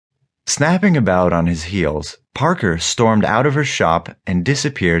Snapping about on his heels, Parker stormed out of her shop and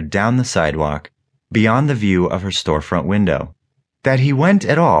disappeared down the sidewalk, beyond the view of her storefront window. That he went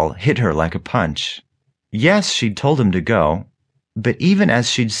at all hit her like a punch. Yes, she'd told him to go, but even as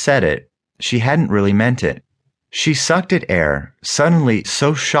she'd said it, she hadn't really meant it. She sucked at air, suddenly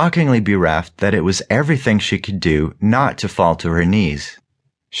so shockingly bereft that it was everything she could do not to fall to her knees.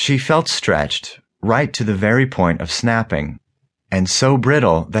 She felt stretched, right to the very point of snapping, and so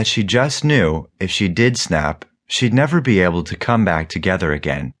brittle that she just knew if she did snap, she'd never be able to come back together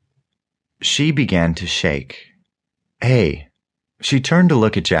again. She began to shake. Hey. She turned to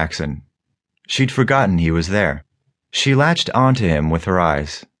look at Jackson. She'd forgotten he was there. She latched onto him with her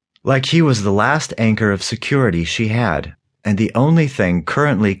eyes, like he was the last anchor of security she had, and the only thing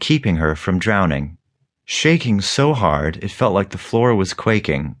currently keeping her from drowning. Shaking so hard it felt like the floor was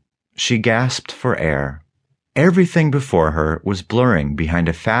quaking, she gasped for air. Everything before her was blurring behind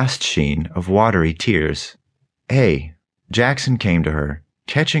a fast sheen of watery tears. Hey, Jackson came to her,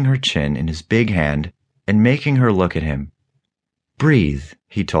 catching her chin in his big hand and making her look at him. Breathe,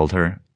 he told her,